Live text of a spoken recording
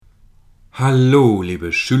Hallo,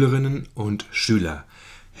 liebe Schülerinnen und Schüler.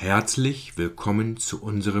 Herzlich willkommen zu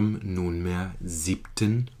unserem nunmehr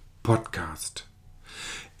 7. Podcast.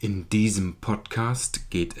 In diesem Podcast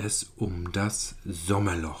geht es um das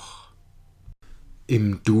Sommerloch.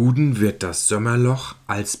 Im Duden wird das Sommerloch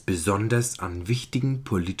als besonders an wichtigen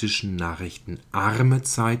politischen Nachrichten arme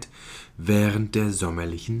Zeit während der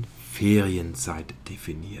sommerlichen Ferienzeit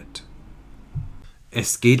definiert.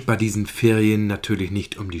 Es geht bei diesen Ferien natürlich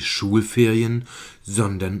nicht um die Schulferien,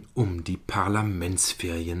 sondern um die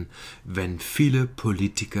Parlamentsferien, wenn viele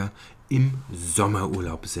Politiker im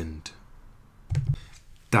Sommerurlaub sind.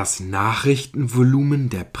 Das Nachrichtenvolumen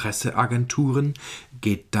der Presseagenturen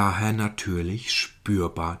geht daher natürlich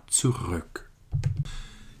spürbar zurück.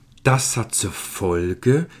 Das hat zur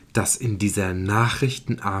Folge, dass in dieser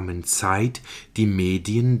nachrichtenarmen Zeit die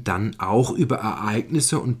Medien dann auch über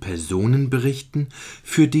Ereignisse und Personen berichten,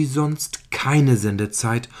 für die sonst keine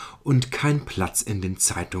Sendezeit und kein Platz in den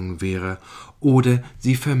Zeitungen wäre, oder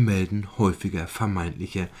sie vermelden häufiger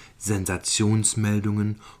vermeintliche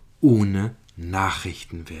Sensationsmeldungen ohne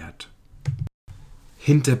Nachrichtenwert.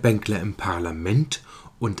 Hinterbänkler im Parlament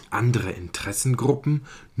und andere Interessengruppen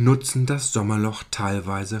nutzen das Sommerloch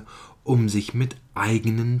teilweise, um sich mit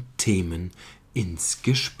eigenen Themen ins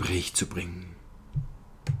Gespräch zu bringen.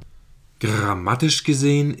 Grammatisch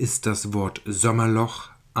gesehen ist das Wort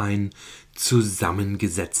Sommerloch ein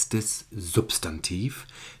zusammengesetztes Substantiv,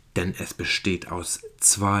 denn es besteht aus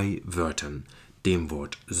 2 Wörtern, dem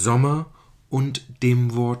Wort Sommer und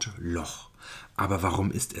dem Wort Loch. Aber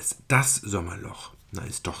warum ist es das Sommerloch? Na,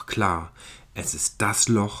 ist doch klar, es ist das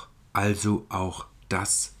Loch, also auch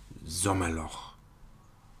das Sommerloch.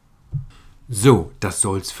 So, das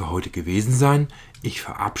soll's für heute gewesen sein. Ich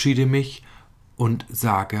verabschiede mich und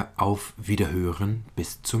sage auf Wiederhören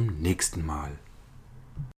bis zum nächsten Mal.